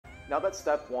Now that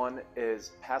step one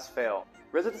is pass-fail,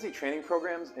 residency training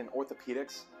programs in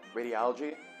orthopedics,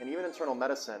 radiology, and even internal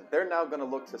medicine, they're now going to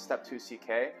look to step 2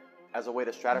 CK as a way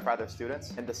to stratify their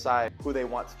students and decide who they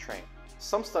want to train.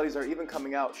 Some studies are even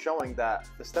coming out showing that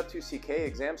the step 2 CK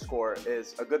exam score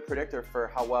is a good predictor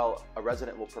for how well a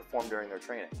resident will perform during their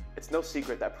training. It's no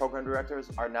secret that program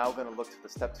directors are now going to look to the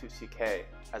step 2 CK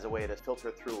as a way to filter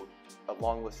through a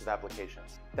long list of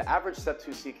applications. The average step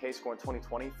 2 CK score in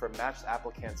 2020 for matched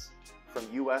applicants from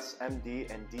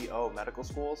USMLE and DO medical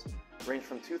schools range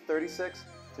from 236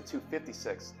 to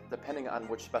 256, depending on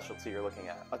which specialty you're looking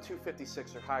at. A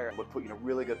 256 or higher would put you in a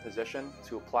really good position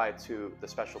to apply to the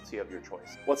specialty of your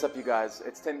choice. What's up, you guys?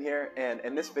 It's Tim here, and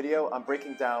in this video, I'm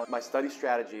breaking down my study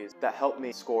strategies that helped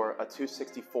me score a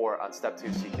 264 on Step 2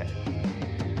 CK.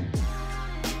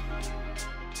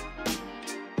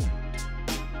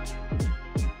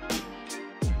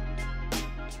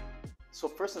 So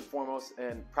first and foremost,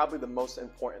 and probably the most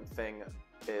important thing,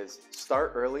 is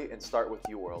start early and start with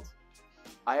UWorld.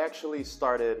 I actually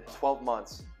started 12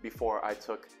 months before I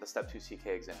took the Step 2 CK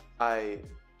exam. I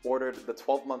ordered the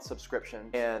 12-month subscription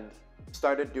and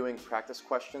started doing practice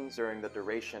questions during the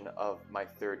duration of my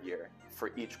third year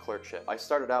for each clerkship. I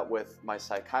started out with my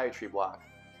psychiatry block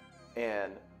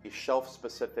and the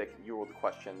shelf-specific UWorld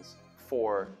questions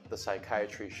for the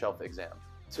psychiatry shelf exam.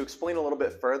 To explain a little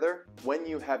bit further, when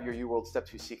you have your UWorld Step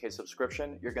 2 CK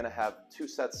subscription, you're going to have two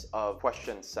sets of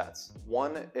question sets.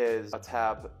 One is a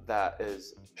tab that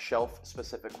is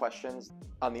shelf-specific questions.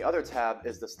 On the other tab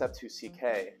is the Step 2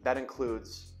 CK. That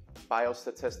includes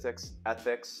biostatistics,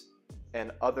 ethics,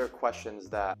 and other questions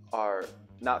that are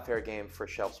not fair game for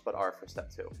shelves but are for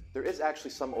Step 2. There is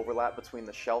actually some overlap between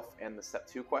the shelf and the Step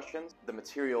 2 questions. The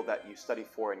material that you study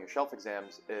for in your shelf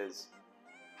exams is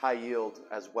high yield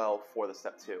as well for the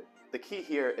Step 2. The key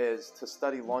here is to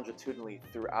study longitudinally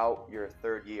throughout your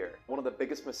third year. One of the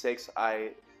biggest mistakes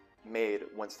I made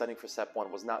when studying for Step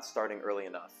 1 was not starting early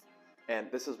enough.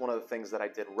 And this is one of the things that I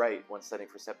did right when studying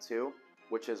for Step 2,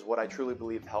 which is what I truly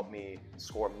believe helped me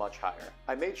score much higher.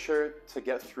 I made sure to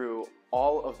get through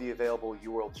all of the available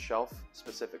UWorld shelf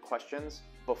specific questions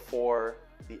before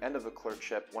the end of the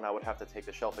clerkship when I would have to take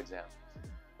the shelf exam.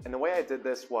 And the way I did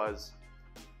this was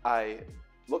I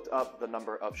looked up the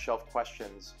number of shelf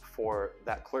questions for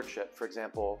that clerkship, for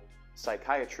example,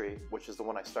 psychiatry, which is the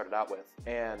one I started out with,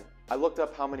 and I looked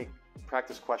up how many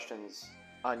practice questions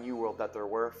on UWorld that there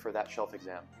were for that shelf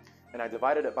exam. And I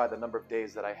divided it by the number of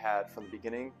days that I had from the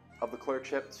beginning of the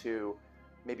clerkship to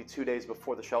maybe 2 days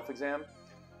before the shelf exam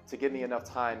to give me enough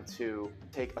time to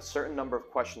take a certain number of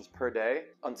questions per day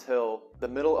until the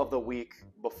middle of the week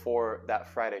before that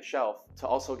Friday shelf to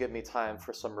also give me time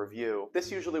for some review.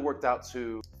 This usually worked out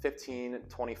to 15,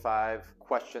 25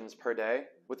 questions per day,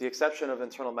 with the exception of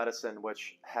internal medicine,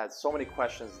 which had so many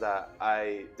questions that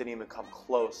I didn't even come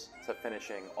close to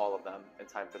finishing all of them in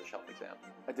time for the shelf exam.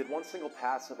 I did one single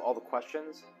pass of all the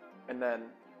questions and then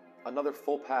another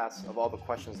full pass of all the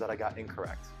questions that I got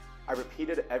incorrect. I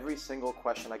repeated every single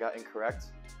question I got incorrect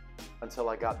until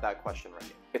I got that question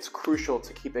right. It's crucial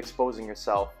to keep exposing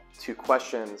yourself to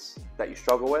questions that you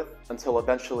struggle with until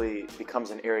eventually it becomes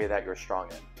an area that you're strong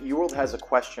in. If UWorld has a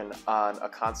question on a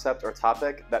concept or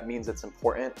topic, that means it's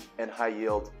important and high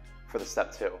yield for the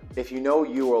Step 2. If you know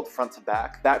UWorld front to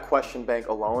back, that question bank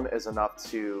alone is enough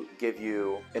to give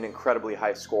you an incredibly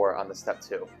high score on the Step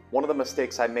 2. One of the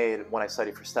mistakes I made when I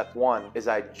studied for Step 1 is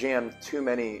I jammed too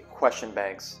many question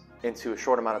banks into a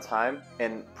short amount of time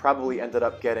and probably ended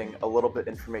up getting a little bit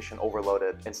information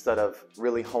overloaded instead of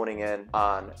really honing in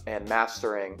on and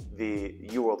mastering the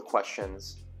UWorld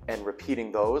questions and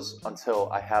repeating those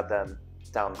until I had them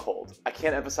down cold. I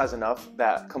can't emphasize enough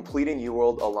that completing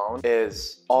UWorld alone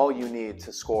is all you need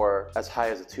to score as high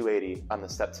as a 280 on the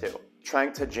Step 2.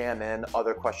 Trying to jam in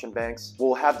other question banks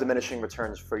will have diminishing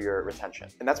returns for your retention.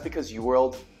 And that's because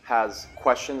UWorld has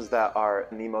questions that are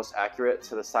the most accurate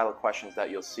to the style of questions that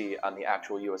you'll see on the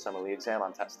actual USMLE exam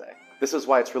on test day. This is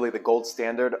why it's really the gold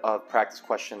standard of practice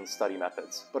question study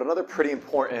methods. But another pretty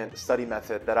important study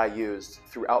method that I used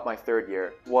throughout my third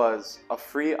year was a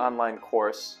free online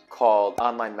course called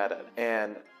Online Med-Ed.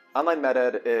 And Online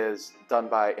Med-Ed is done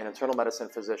by an internal medicine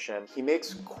physician. He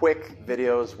makes quick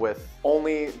videos with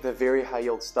only the very high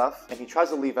yield stuff, and he tries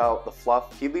to leave out the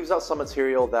fluff. He leaves out some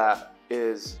material that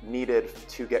is needed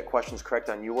to get questions correct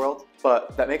on UWorld,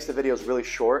 but that makes the videos really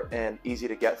short and easy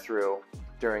to get through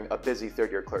during a busy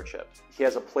third-year clerkship. He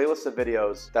has a playlist of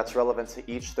videos that's relevant to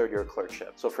each third-year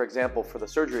clerkship. So for example, for the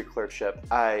surgery clerkship,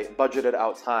 I budgeted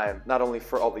out time not only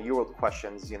for all the UWorld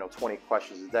questions, 20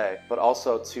 questions a day, but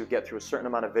also to get through a certain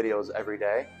amount of videos every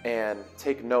day and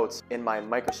take notes in my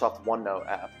Microsoft OneNote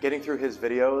app. Getting through his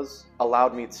videos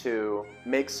allowed me to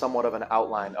make somewhat of an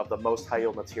outline of the most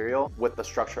high-yield material with the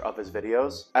structure of his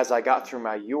videos. As I got through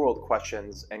my UWorld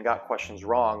questions and got questions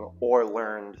wrong or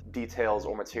learned details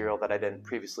or material that I didn't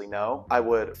previously know, I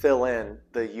would fill in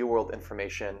the UWorld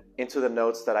information into the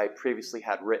notes that I previously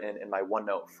had written in my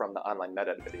OneNote from the online med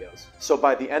ed videos. So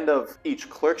by the end of each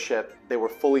clerkship, they were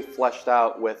fully fleshed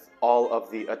out with all of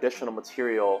the additional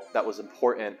material that was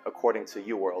important according to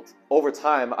UWorld. Over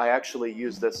time, I actually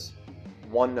used this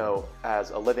OneNote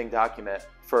as a living document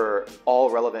for all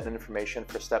relevant information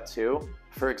for step 2.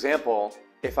 For example,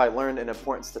 if I learned an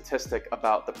important statistic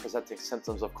about the presenting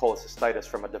symptoms of cholecystitis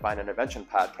from a Divine Intervention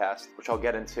podcast, which I'll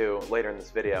get into later in this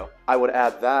video, I would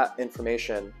add that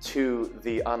information to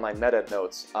the online med ed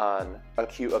notes on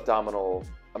acute abdominal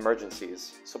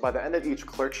emergencies. So by the end of each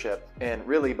clerkship, and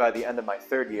really by the end of my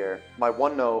third year, my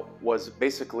OneNote was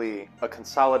basically a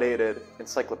consolidated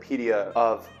encyclopedia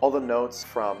of all the notes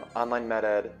from online med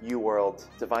ed, UWorld,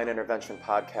 Divine Intervention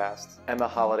podcast, Emma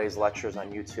Holliday's lectures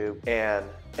on YouTube, and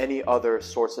any other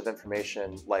source of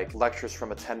information like lectures from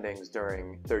attendings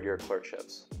during third year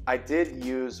clerkships. I did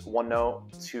use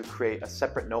OneNote to create a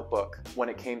separate notebook when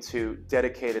it came to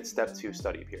dedicated step 2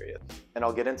 study period. And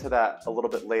I'll get into that a little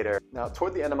bit later. Now,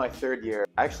 toward the end of my third year,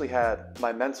 I actually had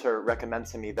my mentor recommend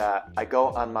to me that I go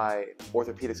on my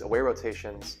orthopedics away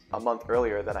rotations a month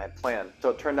earlier than I had planned.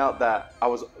 So it turned out that I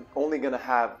was only gonna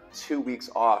have 2 weeks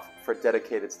off for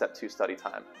dedicated step 2 study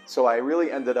time. So I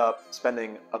really ended up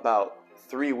spending about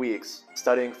 3 weeks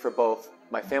studying for both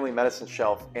my family medicine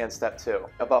shelf and step 2.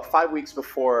 About 5 weeks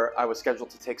before I was scheduled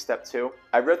to take step 2,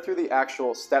 I read through the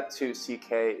actual step 2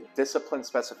 CK discipline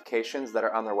specifications that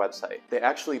are on their website. They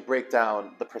actually break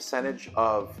down the percentage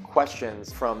of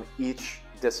questions from each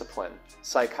discipline.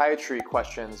 Psychiatry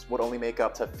questions would only make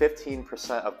up to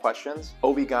 15% of questions,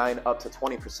 OB-GYN up to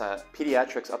 20%,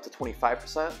 pediatrics up to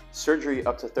 25%, surgery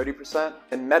up to 30%,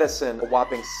 and medicine a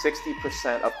whopping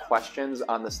 60% of questions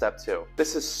on the step 2.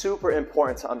 This is super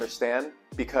important to understand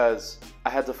because I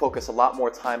had to focus a lot more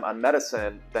time on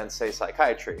medicine than, say,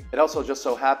 psychiatry. It also just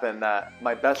so happened that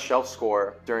my best shelf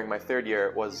score during my third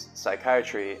year was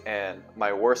psychiatry, and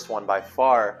my worst one by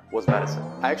far was medicine.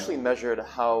 I actually measured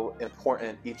how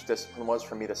important each discipline was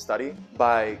for me to study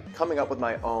by coming up with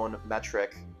my own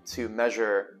metric to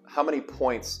measure how many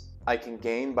points I can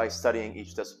gain by studying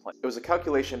each discipline. It was a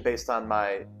calculation based on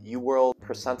my UWorld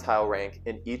percentile rank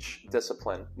in each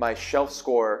discipline, my shelf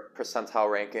score percentile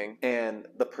ranking, and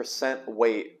the percent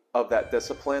weight of that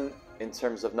discipline in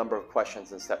terms of number of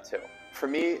questions in step 2. For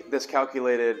me, this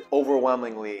calculated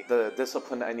overwhelmingly the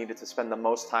discipline I needed to spend the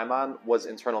most time on was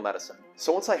internal medicine.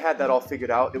 So once I had that all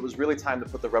figured out, it was really time to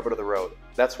put the rubber to the road.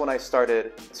 That's when I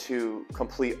started to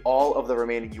complete all of the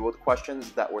remaining UWorld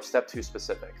questions that were step 2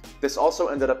 specific. This also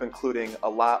ended up including a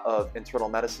lot of internal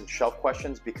medicine shelf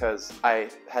questions because I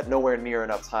had nowhere near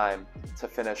enough time to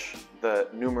finish the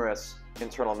numerous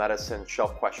internal medicine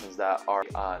shelf questions that are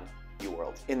on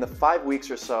UWorld. In the 5 weeks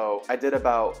or so, I did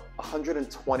about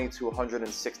 120 to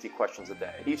 160 questions a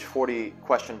day. Each 40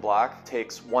 question block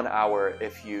takes 1 hour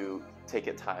if you take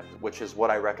it time, which is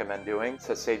what I recommend doing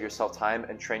to save yourself time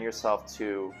and train yourself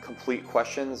to complete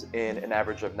questions in an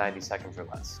average of 90 seconds or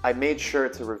less. I made sure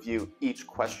to review each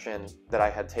question that I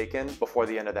had taken before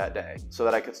the end of that day so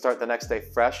that I could start the next day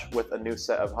fresh with a new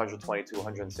set of 120 to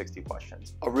 160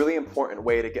 questions. A really important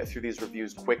way to get through these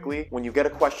reviews quickly, when you get a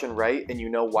question right and you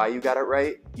know why you got it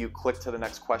right, you click to the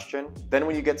next question. Then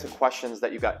when you get to questions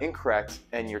that you got incorrect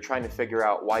and you're trying to figure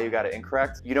out why you got it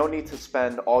incorrect, you don't need to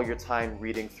spend all your time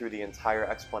reading through the entire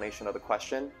explanation of the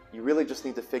question. You really just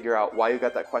need to figure out why you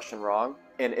got that question wrong,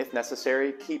 and if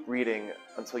necessary, keep reading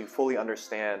until you fully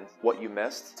understand what you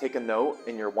missed. Take a note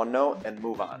in your OneNote and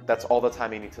move on. That's all the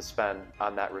time you need to spend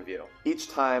on that review. Each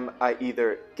time I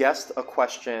either guessed a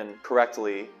question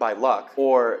correctly by luck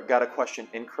or got a question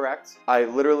incorrect, I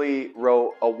literally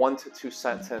wrote a 1 to 2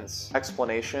 sentence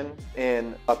explanation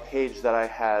in a page that I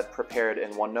had prepared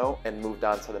in OneNote and moved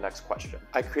on to the next question.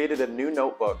 I created a new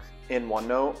notebook in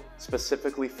OneNote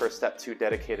specifically for step 2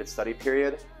 dedicated study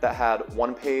period that had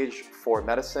 1 page for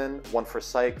medicine, 1 for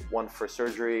psych, 1 for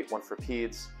surgery, 1 for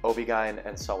peds, OB-GYN,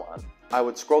 and so on. I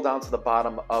would scroll down to the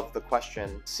bottom of the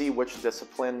question, see which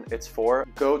discipline it's for,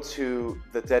 go to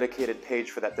the dedicated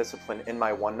page for that discipline in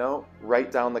my OneNote, write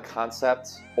down the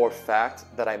concept or fact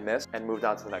that I missed, and move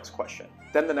down to the next question.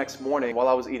 Then the next morning, while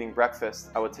I was eating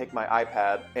breakfast, I would take my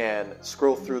iPad and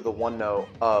scroll through the OneNote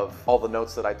of all the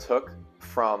notes that I took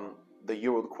from the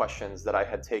UWorld questions that I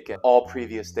had taken all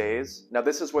previous days. Now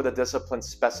this is where the discipline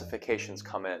specifications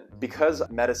come in. Because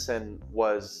medicine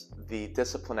was the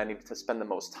discipline I needed to spend the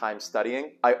most time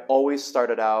studying, I always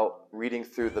started out reading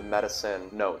through the medicine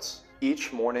notes.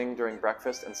 Each morning during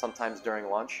breakfast and sometimes during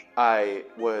lunch, I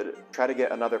would try to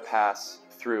get another pass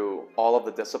through all of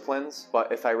the disciplines,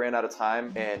 but if I ran out of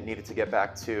time and needed to get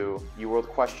back to UWorld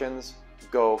questions,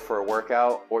 go for a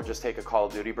workout, or just take a Call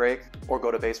of Duty break, or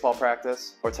go to baseball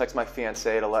practice, or text my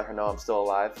fiancée to let her know I'm still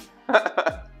alive.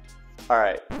 All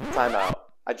right, time out.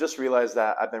 I just realized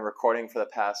that I've been recording for the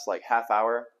past like half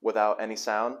hour without any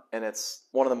sound, and it's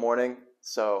 1 in the morning,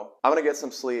 so I'm gonna get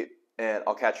some sleep and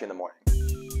I'll catch you in the morning.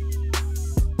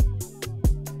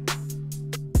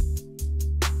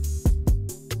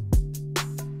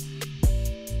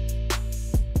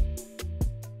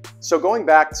 So going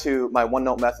back to my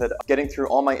OneNote method, getting through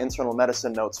all my internal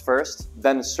medicine notes first,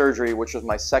 then surgery, which was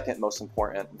my second most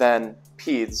important, then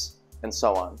peds, and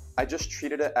so on. I just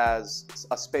treated it as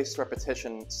a spaced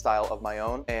repetition style of my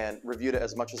own and reviewed it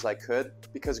as much as I could,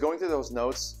 because going through those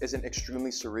notes isn't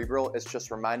extremely cerebral, it's just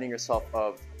reminding yourself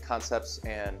of concepts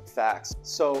and facts.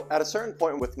 So at a certain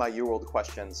point with my UWorld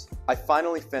questions, I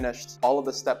finally finished all of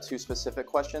the step 2 specific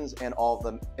questions and all of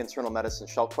the internal medicine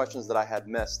shell questions that I had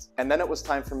missed. And then it was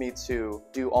time for me to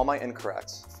do all my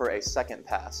incorrects for a second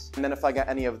pass. And then if I got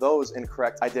any of those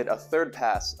incorrect, I did a third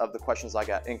pass of the questions I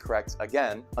got incorrect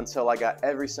again until I got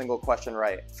every single question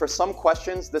right. For some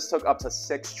questions, this took up to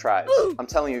 6 tries. I'm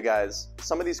telling you guys,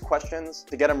 some of these questions,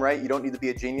 to get them right, you don't need to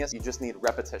be a genius, you just need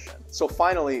repetition. So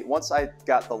finally, once I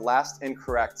got the last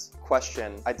incorrect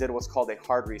question, I did what's called a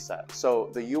hard reset. So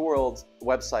the UWorld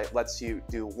website lets you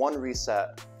do 1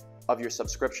 reset of your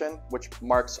subscription, which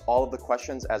marks all of the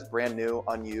questions as brand new,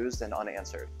 unused, and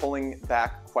unanswered, pulling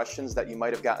back questions that you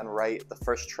might have gotten right the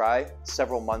first try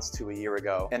several months to a year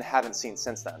ago and haven't seen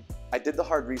since then. I did the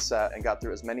hard reset and got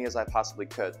through as many as I possibly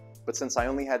could, but since I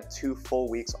only had 2 full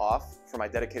weeks off for my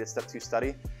dedicated Step 2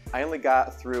 study, I only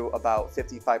got through about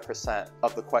 55%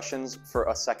 of the questions for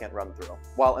a second run through.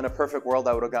 While in a perfect world,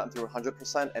 I would have gotten through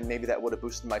 100%, and maybe that would have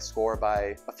boosted my score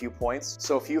by a few points.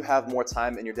 So if you have more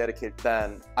time and you're dedicated,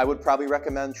 then I would probably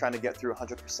recommend trying to get through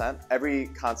 100%. Every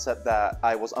concept that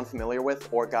I was unfamiliar with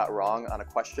or got wrong on a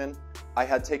question, I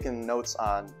had taken notes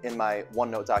on in my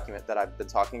OneNote document that I've been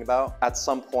talking about at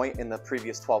some point in the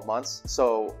previous 12 months.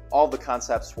 So all the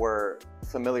concepts were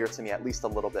familiar to me at least a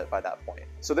little bit by that point.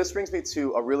 So this brings me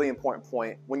to a really important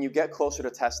point. When you get closer to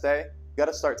test day, you got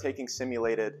to start taking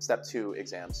simulated Step 2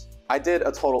 exams. I did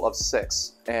a total of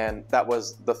 6, and that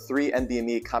was the 3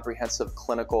 NBME comprehensive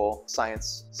clinical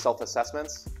science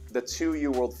self-assessments, the 2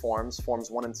 UWorld forms,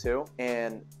 forms 1 and 2,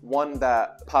 and one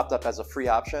that popped up as a free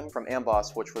option from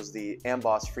AMBOSS, which was the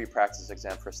AMBOSS free practice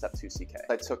exam for Step 2 CK.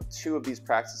 I took 2 of these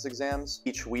practice exams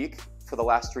each week for the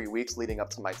last 3 weeks leading up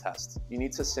to my test. You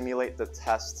need to simulate the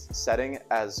test setting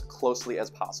as closely as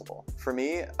possible. For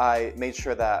me, I made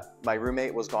sure that my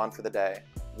roommate was gone for the day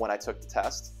when I took the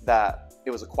test, that it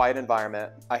was a quiet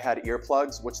environment. I had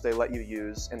earplugs, which they let you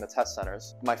use in the test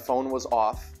centers. My phone was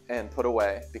off and put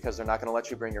away because they're not going to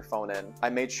let you bring your phone in. I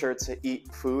made sure to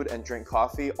eat food and drink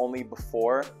coffee only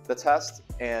before the test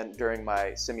and during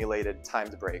my simulated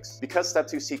timed breaks. Because Step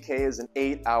 2 CK is an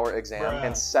 8-hour exam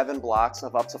and 7 blocks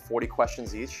of up to 40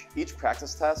 questions each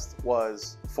practice test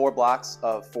was 4 blocks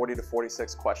of 40 to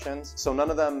 46 questions. So none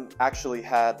of them actually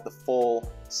had the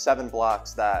full 7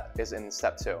 blocks that is in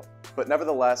Step 2. But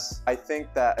nevertheless, I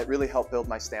think that it really helped build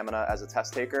my stamina as a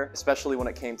test taker, especially when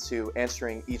it came to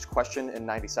answering each question in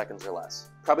 90 seconds or less.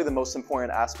 Probably the most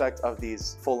important aspect of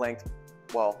these full-length,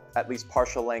 well, at least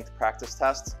partial-length practice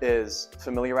tests is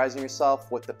familiarizing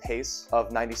yourself with the pace of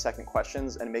 90-second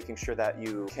questions and making sure that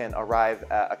you can arrive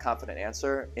at a confident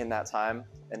answer in that time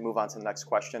and move on to the next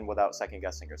question without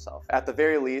second-guessing yourself. At the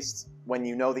very least, when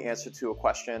you know the answer to a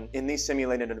question, in these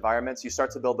simulated environments, you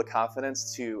start to build the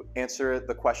confidence to answer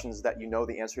the questions that you know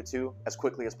the answer to as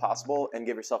quickly as possible and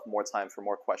give yourself more time for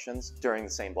more questions during the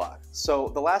same block. So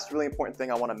the last really important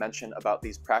thing I want to mention about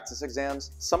these practice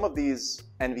exams, some of these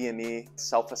NBME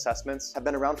self-assessments have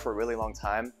been around for a really long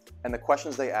time, and the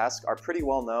questions they ask are pretty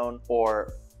well known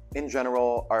or in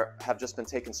general have just been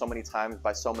taken so many times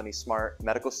by so many smart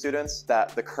medical students that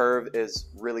the curve is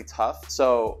really tough.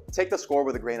 So take the score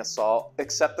with a grain of salt,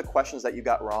 accept the questions that you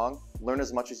got wrong, learn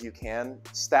as much as you can,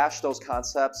 stash those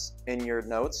concepts in your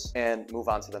notes, and move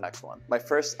on to the next one. My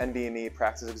first NBME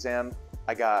practice exam,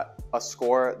 I got a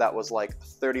score that was like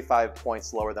 35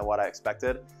 points lower than what I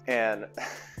expected. And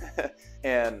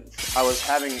and I was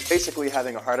basically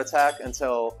having a heart attack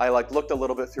until I looked a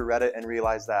little bit through Reddit and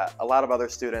realized that a lot of other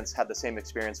students had the same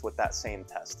experience with that same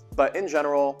test. But in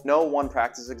general, no one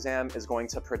practice exam is going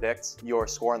to predict your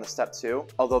score in the step 2,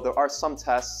 although there are some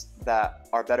tests that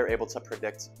are better able to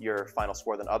predict your final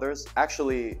score than others.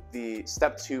 Actually, the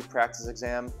step 2 practice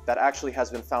exam that actually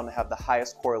has been found to have the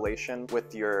highest correlation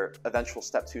with your eventual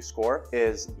step 2 score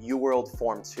is UWorld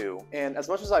Form 2. And as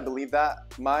much as I believe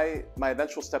that, my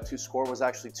eventual step 2 score was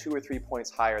actually 2 or 3 points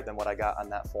higher than what I got on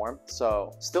that form.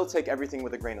 So still take everything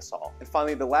with a grain of salt. And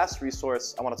finally, the last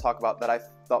resource I want to talk about that I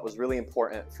thought was really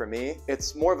important for me,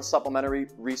 it's more of a supplementary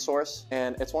resource,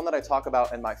 and it's one that I talk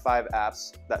about in my 5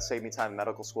 apps that saved me time in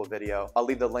medical school video. I'll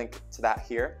leave the link to that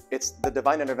here. It's the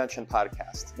Divine Intervention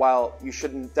podcast. While you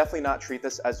should definitely not treat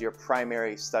this as your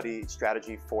primary study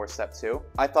strategy for step 2,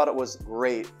 I thought it was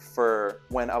great for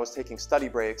when I was taking study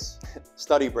breaks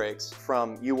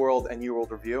from UWorld and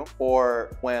UWorld Review,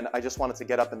 or when I just wanted to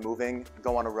get up and moving,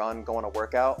 go on a run, go on a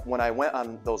workout. When I went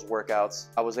on those workouts,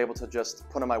 I was able to just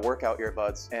put on my workout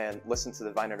earbuds and listen to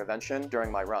Divine Intervention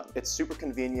during my run. It's super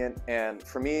convenient, and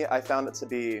for me, I found it to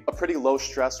be a pretty low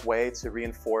stress way to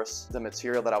reinforce the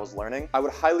material that I was learning. I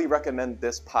would highly recommend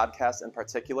this podcast in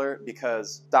particular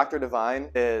because Dr. Divine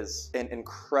is an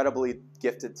incredibly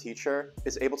gifted teacher,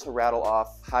 is able to rattle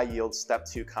off high yield step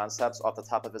 2 concepts off the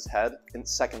top of his head in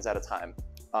seconds at a time.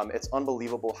 It's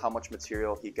unbelievable how much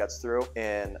material he gets through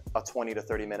in a 20 to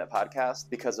 30 minute podcast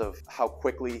because of how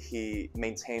quickly he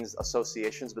maintains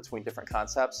associations between different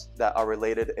concepts that are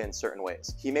related in certain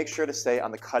ways. He makes sure to stay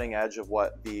on the cutting edge of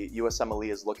what the USMLE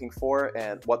is looking for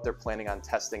and what they're planning on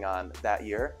testing on that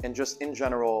year. And just in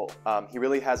general, he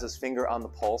really has his finger on the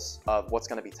pulse of what's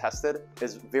going to be tested,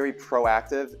 is very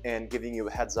proactive in giving you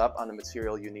a heads up on the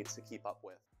material you need to keep up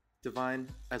with. Divine,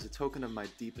 as a token of my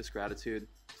deepest gratitude,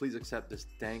 please accept this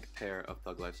dank pair of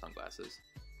Thug Life sunglasses.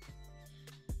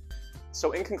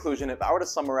 So in conclusion, if I were to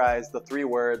summarize the 3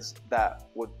 words that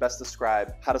would best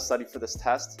describe how to study for this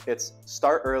test, it's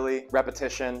start early,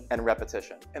 repetition, and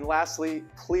repetition. And lastly,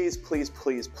 please, please,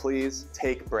 please, please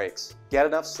take breaks. Get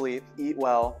enough sleep, eat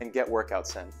well, and get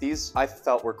workouts in. These I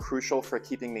felt were crucial for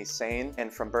keeping me sane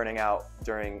and from burning out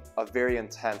during a very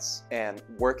intense and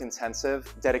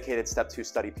work-intensive dedicated step 2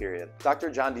 study period. Dr.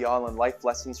 John Dial in Life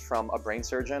Lessons from a Brain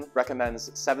Surgeon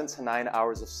recommends 7 to 9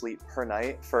 hours of sleep per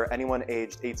night for anyone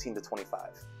aged 18 to 25.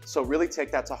 So really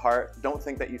take that to heart. Don't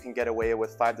think that you can get away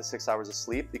with 5 to 6 hours of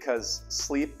sleep, because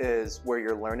sleep is where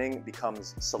your learning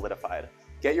becomes solidified.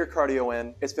 Get your cardio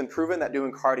in. It's been proven that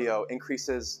doing cardio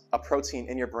increases a protein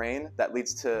in your brain that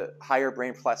leads to higher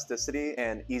brain plasticity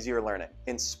and easier learning.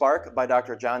 In Spark by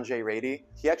Dr. John J. Rady,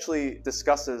 he actually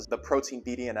discusses the protein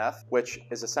BDNF, which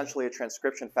is essentially a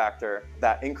transcription factor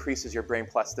that increases your brain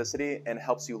plasticity and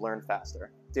helps you learn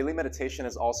faster. Daily meditation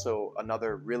is also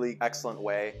another really excellent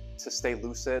way to stay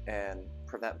lucid and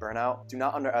prevent burnout. Do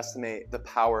not underestimate the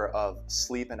power of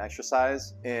sleep and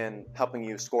exercise in helping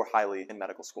you score highly in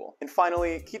medical school. And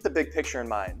finally, keep the big picture in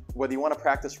mind, whether you want to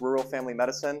practice rural family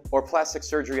medicine or plastic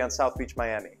surgery on South Beach,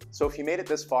 Miami. So if you made it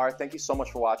this far, thank you so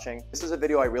much for watching. This is a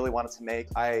video I really wanted to make.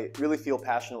 I really feel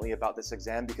passionately about this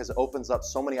exam because it opens up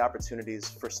so many opportunities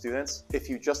for students if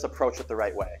you just approach it the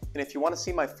right way. And if you want to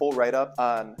see my full write-up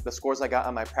on the scores I got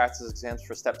on my practice exams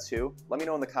for step 2, let me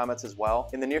know in the comments as well.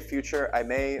 In the near future, I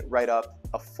may write up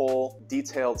a full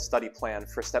detailed study plan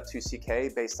for step 2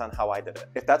 CK based on how I did it.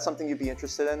 If that's something you'd be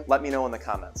interested in, let me know in the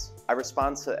comments. I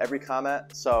respond to every comment,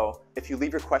 so if you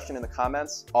leave your question in the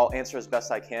comments, I'll answer as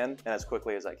best I can and as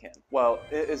quickly as I can. Well,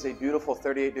 it is a beautiful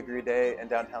 38-degree day in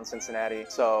downtown Cincinnati,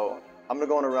 so I'm gonna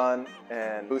go on a run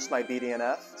and boost my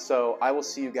BDNF. So I will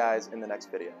see you guys in the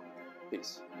next video.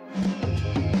 Peace.